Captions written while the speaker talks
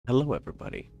Hello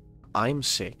everybody. I'm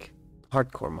sick.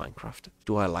 Hardcore Minecraft.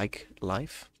 Do I like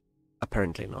life?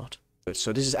 Apparently not.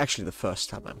 So this is actually the first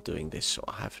time I'm doing this, so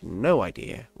I have no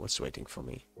idea what's waiting for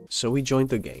me. So we joined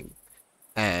the game.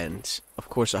 And of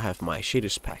course I have my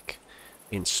shaders pack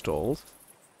installed.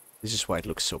 This is why it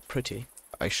looks so pretty.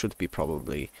 I should be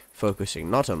probably focusing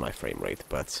not on my frame rate,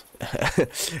 but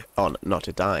on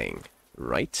not dying,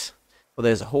 right? Well,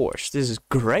 there's a horse. This is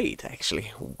great,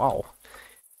 actually. Wow.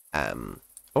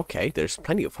 Okay, there's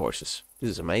plenty of horses.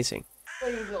 This is amazing.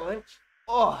 Where are you going?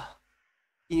 Oh,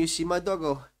 can you see my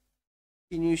doggo?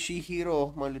 Can you see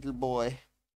Hero, my little boy?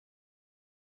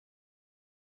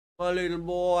 My little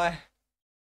boy.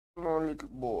 My little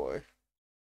boy.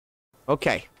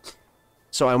 Okay.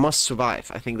 So I must survive.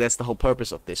 I think that's the whole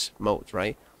purpose of this mode,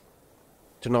 right?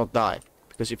 To not die.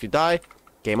 Because if you die,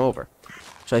 game over.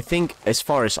 So I think, as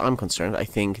far as I'm concerned, I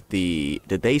think the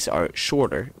days are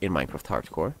shorter in Minecraft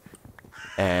Hardcore.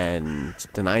 And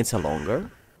the nights are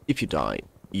longer. If you die,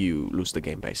 you lose the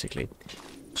game, basically.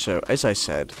 So, as I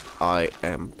said, I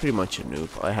am pretty much a noob.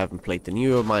 I haven't played the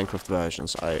newer Minecraft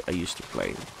versions I used to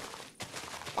play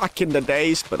back in the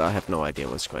days, but I have no idea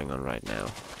what's going on right now.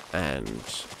 And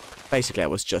basically I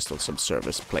was just on some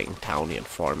servers playing townie and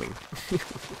farming.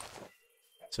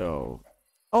 So,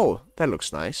 oh, that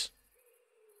looks nice.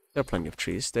 There are plenty of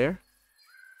trees there.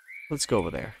 Let's go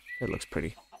over there. That looks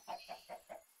pretty.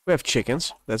 We have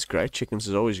chickens. That's great. Chickens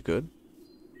is always good,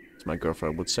 as my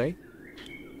girlfriend would say.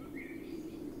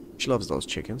 She loves those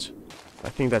chickens. I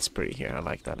think that's pretty here. I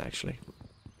like that, actually.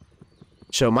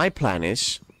 So my plan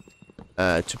is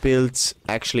to build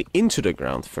actually into the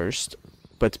ground first,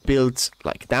 but build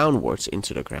like downwards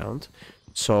into the ground,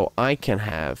 so I can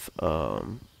have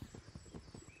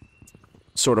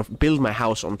sort of build my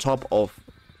house on top of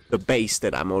the base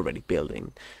that I'm already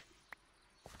building.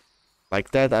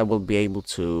 Like that, I will be able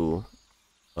to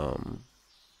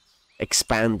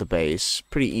expand the base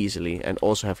pretty easily, and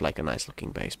also have like a nice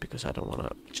looking base, because I don't want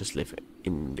to just live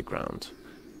in the ground.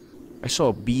 I saw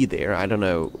a bee there. I don't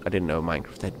know. I didn't know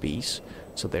Minecraft had bees,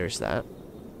 so there's that.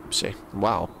 See,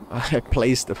 wow, I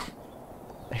placed them.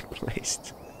 I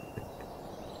placed.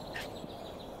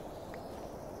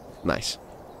 Nice.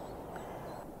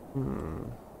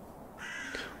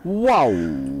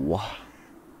 Wow.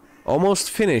 Almost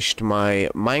finished my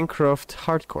Minecraft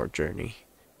hardcore journey.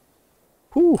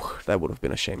 Whew, that would have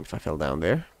been a shame if I fell down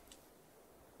there.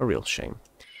 A real shame.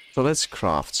 So let's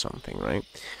craft something, right?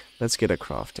 Let's get a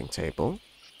crafting table.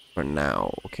 For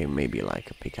now, okay, maybe like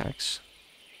a pickaxe.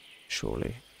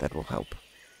 Surely, that will help.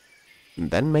 And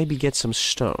then maybe get some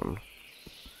stone.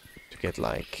 To get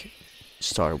like,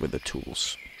 start with the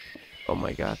tools. Oh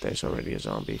my god, there's already a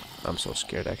zombie. I'm so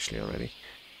scared actually already.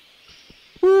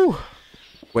 Woo!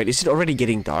 Wait, is it already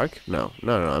getting dark? No,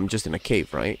 I'm just in a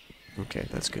cave, right? Okay,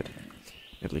 that's good.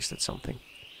 At least that's something.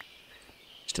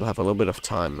 Still have a little bit of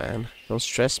time, man. Don't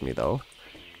stress me, though.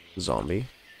 Zombie.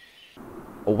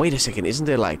 Oh, wait a second. Isn't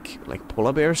there, like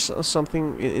polar bears or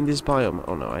something in this biome?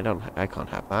 Oh, no, I can't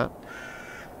have that.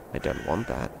 I don't want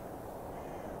that.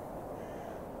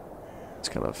 It's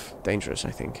kind of dangerous,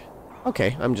 I think.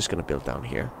 Okay, I'm just gonna build down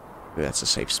here. Maybe that's a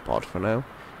safe spot for now.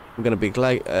 I'm gonna build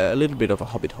like a little bit of a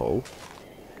hobbit hole.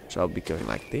 So I'll be going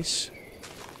like this.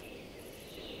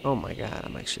 Oh my god,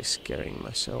 I'm actually scaring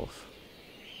myself.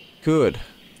 Good.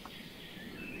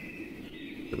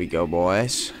 Here we go,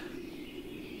 boys.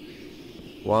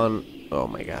 One. Oh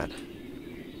my god.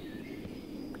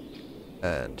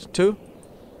 And two.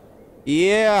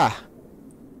 Yeah!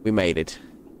 We made it.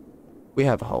 We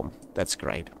have a home. That's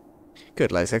great.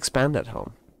 Good, let's expand that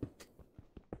home.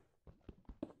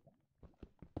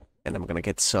 And I'm gonna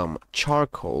get some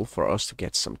charcoal for us to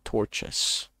get some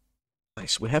torches.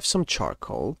 Nice, we have some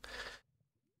charcoal.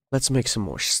 Let's make some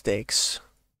more sticks.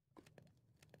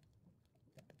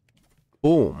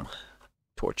 Boom.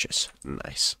 Torches.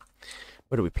 Nice.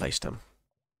 Where do we place them?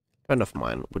 A friend of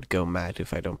mine would go mad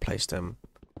if I don't place them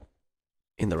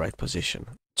in the right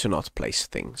position. To not place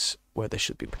things where they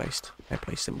should be placed. I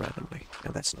place them randomly.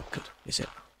 And that's not good, is it?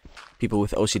 People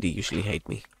with OCD usually hate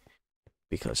me.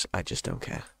 Because I just don't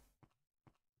care.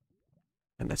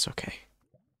 And that's okay.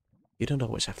 You don't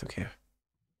always have to care.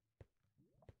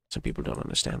 Some people don't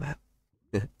understand that.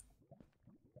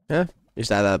 Yeah? Is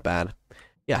that bad?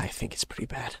 Yeah, I think it's pretty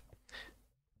bad.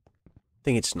 I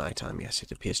think it's nighttime. Yes,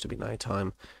 it appears to be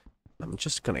nighttime. I'm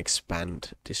just gonna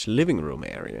expand this living room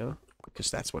area,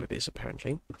 because that's what it is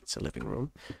apparently. It's a living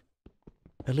room.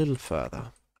 A little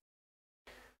further.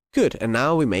 Good, and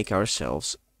now we make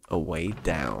ourselves a way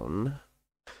down.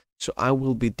 So I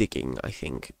will be digging, I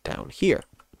think, down here.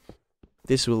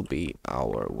 This will be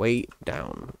our way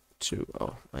down to...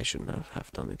 Oh, I should not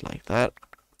have done it like that.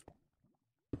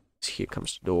 Here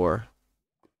comes the door.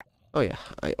 Oh yeah,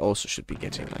 I also should be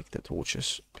getting like the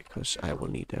torches, because I will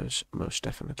need those most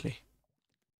definitely.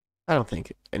 I don't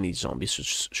think any zombies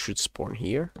should spawn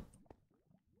here.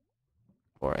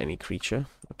 Or any creature.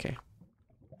 Okay.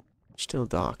 Still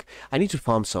dark. I need to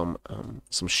farm some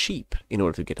sheep in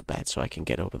order to get a bed, so I can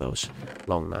get over those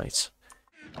long nights.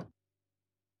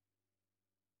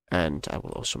 And I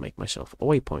will also make myself a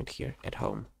waypoint here at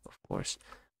home, of course.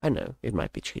 I know, it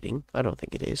might be cheating. I don't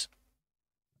think it is.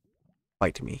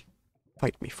 Fight me.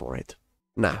 Fight me for it.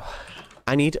 Now,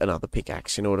 I need another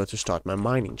pickaxe in order to start my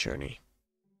mining journey.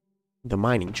 The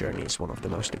mining journey is one of the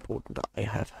most important I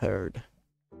have heard.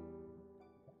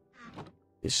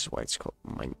 This is why it's called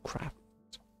Minecraft.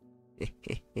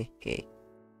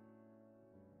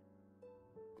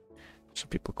 Some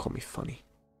people call me funny.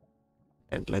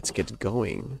 And let's get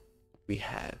going. We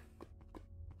have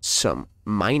some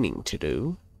mining to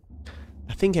do.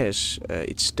 I think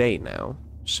it's day now,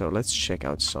 so let's check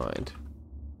outside.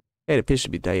 It appears to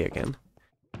be day again.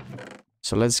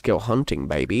 So let's go hunting,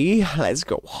 baby. Let's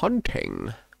go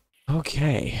hunting.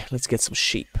 Okay, let's get some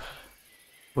sheep.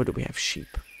 Where do we have sheep?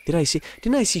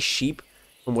 Didn't I see sheep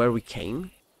from where we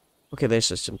came? Okay, there's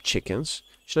just some chickens.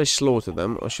 Should I slaughter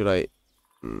them, or should I...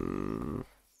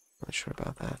 not sure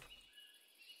about that.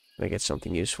 Can I get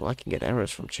something useful? I can get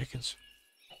arrows from chickens.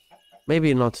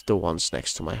 Maybe not the ones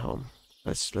next to my home.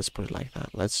 Let's put it like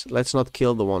that. Let's not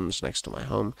kill the ones next to my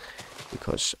home,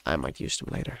 because I might use them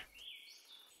later.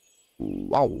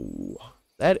 Wow,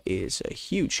 that is a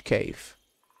huge cave.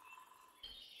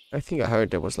 I think I heard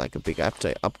there was like a big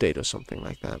update or something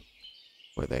like that,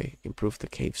 where they improved the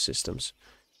cave systems,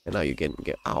 and now you get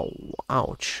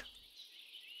ouch.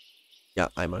 Yeah,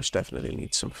 I most definitely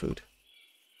need some food.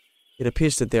 It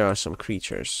appears that there are some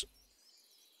creatures.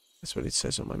 That's what it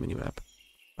says on my minimap.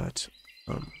 But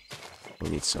we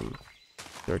need some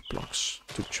dirt blocks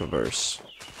to traverse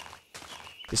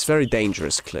this very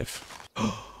dangerous cliff.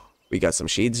 We got some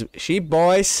sheep,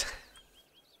 boys.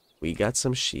 We got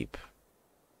some sheep.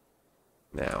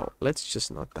 Now, let's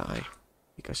just not die.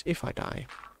 Because if I die,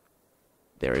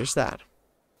 there is that.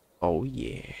 Oh,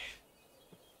 yeah.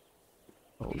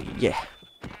 Oh, yeah.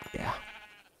 Yeah.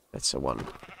 That's a 1.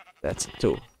 That's a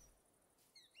 2.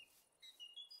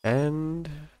 And...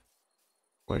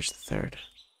 where's the 3rd?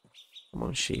 Come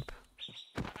on, sheep.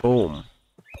 Boom.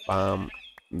 Bam.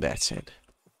 That's it.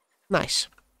 Nice.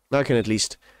 Now I can at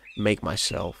least make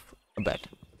myself a bed.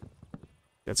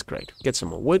 That's great. Get some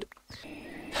more wood.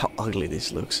 How ugly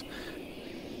this looks.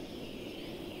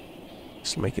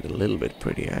 Just make it a little bit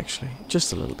prettier, actually.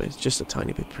 Just a little bit. Just a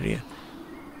tiny bit prettier.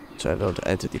 So I don't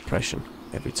enter depression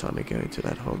every time I go into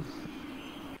that home.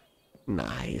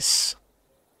 Nice.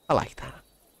 I like that.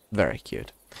 Very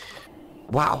cute.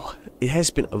 Wow. It has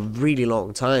been a really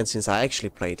long time since I actually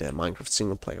played a Minecraft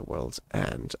single player world.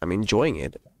 And I'm enjoying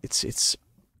it. It's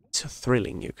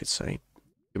thrilling, you could say.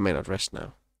 You may not rest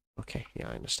now. Okay, yeah,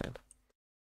 I understand.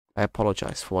 I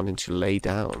apologize for wanting to lay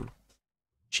down.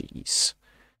 Jeez.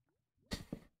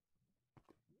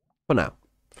 For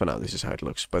now, this is how it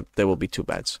looks. But there will be 2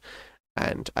 beds.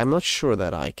 And I'm not sure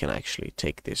that I can actually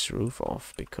take this roof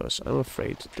off, because I'm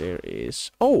afraid there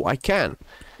is... Oh, I can!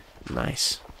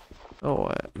 Nice.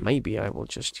 Oh, maybe I will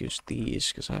just use these,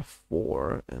 because I have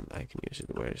 4, and I can use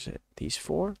it. Where is it? These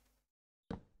 4?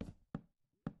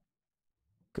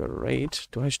 Great.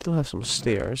 Do I still have some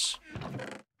stairs?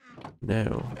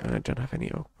 No, I don't have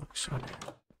any oak blocks on it.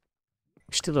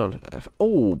 I still don't have...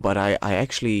 Oh, but I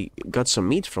actually got some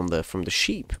meat from the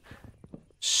sheep.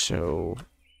 So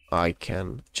I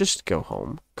can just go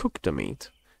home, cook the meat,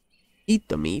 eat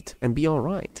the meat, and be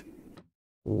alright.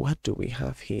 What do we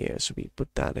have here? So we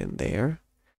put that in there.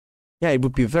 Yeah, it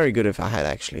would be very good if I had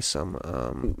actually some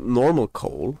normal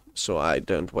coal, so I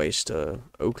don't waste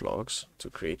oak logs to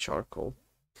create charcoal.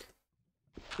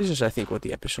 This is, I think, what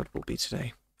the episode will be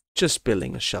today. Just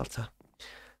building a shelter.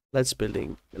 Let's build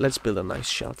a nice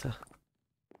shelter.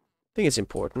 I think it's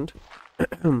important.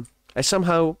 I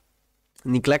somehow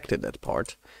neglected that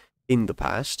part in the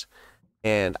past,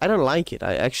 and I don't like it.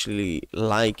 I actually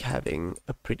like having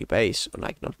a pretty base,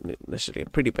 like not necessarily a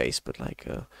pretty base, but like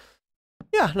a...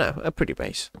 Yeah, no, a pretty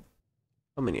base.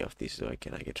 How many of these do I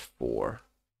get? I get 4.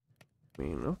 I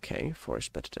mean, okay, 4 is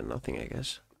better than nothing, I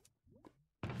guess.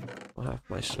 I'll have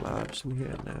my slabs in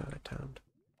here. No, I don't.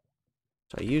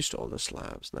 So I used all the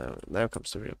slabs. Now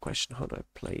comes the real question. How do I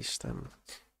place them?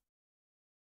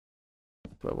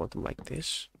 Do I want them like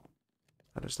this?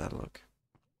 How does that look?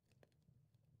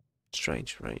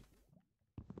 Strange, right?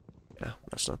 Yeah,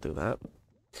 let's not do that.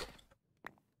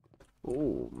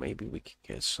 Oh, maybe we could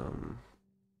get some...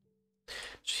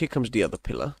 So here comes the other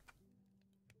pillar.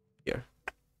 Here.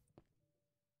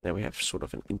 Now we have sort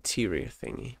of an interior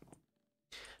thingy.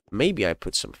 Maybe I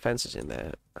put some fences in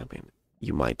there. I mean,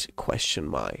 you might question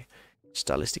my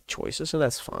stylistic choices, and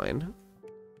that's fine.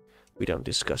 We don't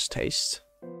discuss taste.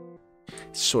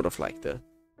 It's sort of like the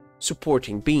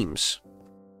supporting beams.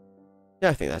 Yeah,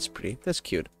 I think that's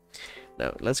cute.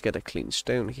 Now, let's get a clean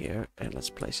stone here, and let's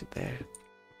place it there.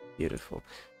 Beautiful.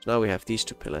 So now we have these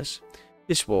two pillars.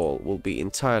 This wall will be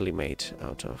entirely made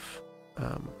out of...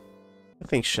 I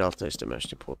think shelter is the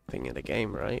most important thing in the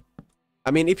game, right?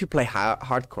 I mean, if you play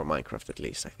hardcore Minecraft, at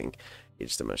least, I think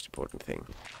it's the most important thing.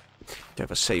 To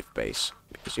have a safe base.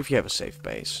 Because if you have a safe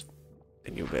base,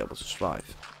 then you'll be able to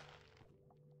survive.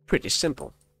 Pretty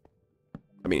simple.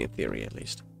 I mean, in theory, at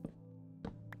least.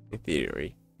 In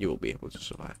theory, you will be able to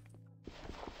survive.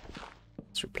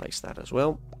 Let's replace that as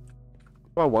well.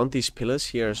 Do I want these pillars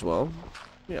here as well?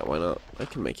 Yeah, why not? I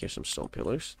can make here some stone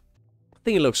pillars. I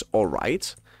think it looks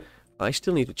alright. I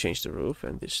still need to change the roof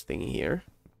and this thing here.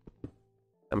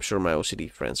 I'm sure my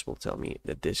OCD friends will tell me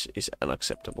that this is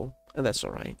unacceptable. And that's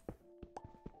alright.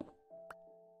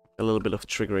 A little bit of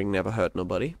triggering never hurt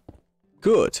nobody.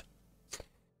 Good.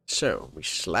 So, we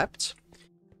slept.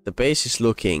 The base is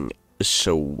looking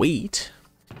sweet.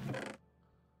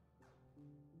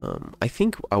 I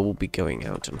think I will be going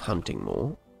out and hunting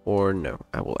more. Or no,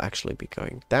 I will actually be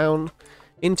going down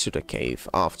into the cave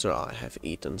after I have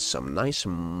eaten some nice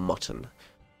mutton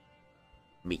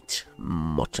meat.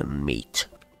 Mutton meat.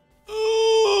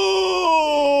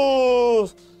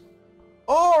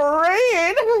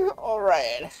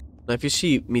 Alright. Now, if you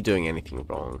see me doing anything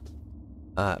wrong,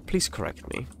 please correct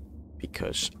me,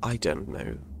 because I don't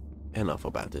know enough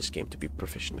about this game to be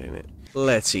proficient in it.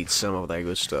 Let's eat some of that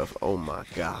good stuff. Oh my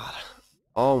god.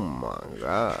 Oh my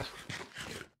god.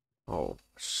 Oh,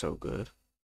 so good.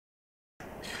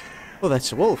 Oh,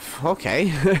 that's a wolf.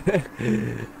 Okay.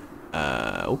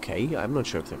 Okay. I'm not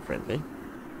sure if they're friendly.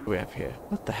 What do we have here?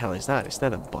 What the hell is that? Is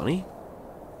that a bunny?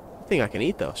 I think I can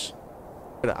eat those.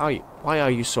 But why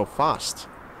are you so fast?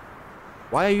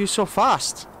 Why are you so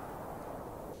fast?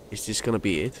 Is this gonna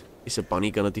be it? Is a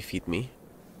bunny gonna defeat me?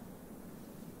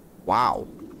 Wow.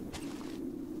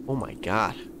 Oh my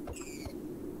god.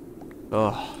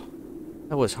 Oh.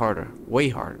 That was harder. Way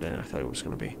harder than I thought it was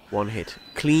gonna be. One hit.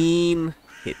 Clean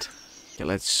hit. Okay,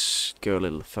 let's go a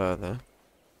little further.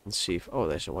 And see if... Oh,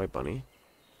 there's a white bunny.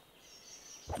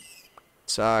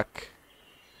 Suck.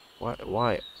 What?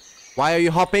 Why? Why are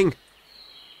you hopping?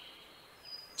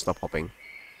 Stop hopping.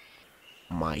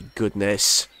 My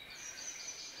goodness.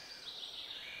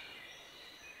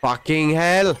 Fucking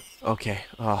hell. Okay.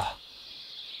 Oh.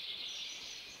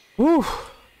 Whew.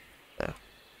 No.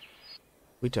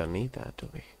 We don't need that, do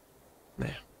we?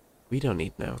 No. We don't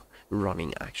need no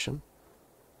running action.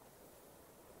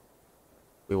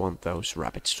 We want those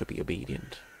rabbits to be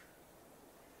obedient.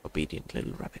 Obedient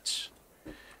little rabbits.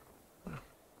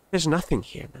 There's nothing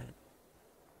here, man.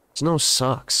 There's no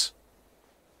socks.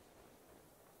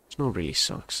 There's no really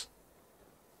socks.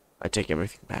 I take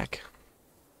everything back.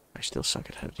 I still suck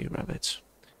at how to do rabbits.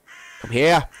 Come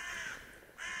here!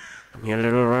 Come here,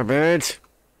 little rabbit!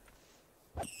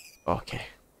 Okay.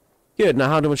 Good, now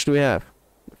how much do we have?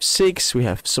 6, we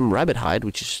have some rabbit hide,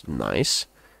 which is nice.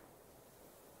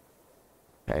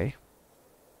 Okay.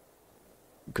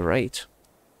 Great.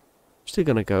 Still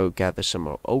gonna go gather some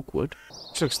more oak wood.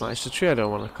 Which looks nice, the tree, I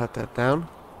don't want to cut that down.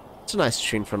 It's a nice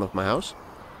tree in front of my house.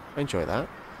 I enjoy that.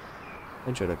 I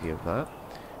enjoy the view of that.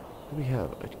 We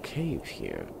have a cave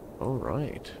here.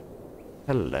 Alright.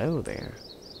 Hello there.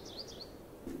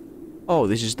 Oh,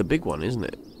 this is the big one, isn't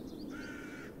it?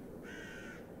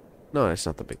 No, it's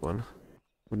not the big one.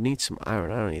 We need some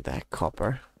iron. I don't need that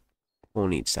copper. Who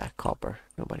needs that copper?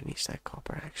 Nobody needs that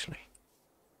copper, actually.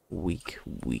 Weak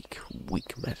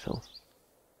metal.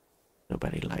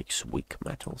 Nobody likes weak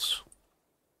metals.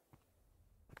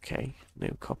 Okay,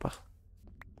 no copper.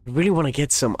 I really want to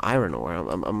get some iron ore.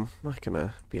 I'm not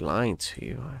gonna be lying to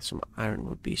you. Some iron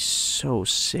would be so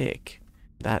sick.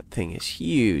 That thing is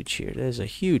huge here. There's a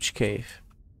huge cave.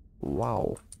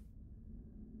 Wow.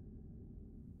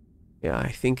 Yeah, I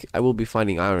think I will be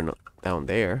finding iron down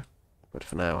there. But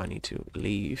for now, I need to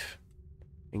leave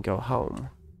and go home.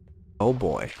 Oh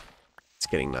boy. It's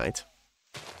getting night.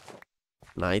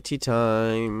 Nighty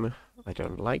time. I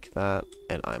don't like that.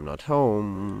 And I'm not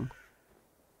home.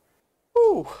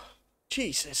 Ooh,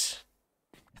 Jesus.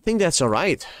 I think that's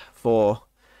alright for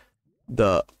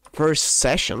the first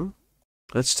session.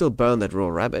 Let's still burn that raw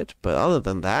rabbit. But other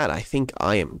than that, I think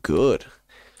I am good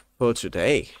for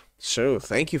today. So,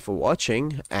 thank you for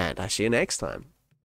watching, and I see you next time.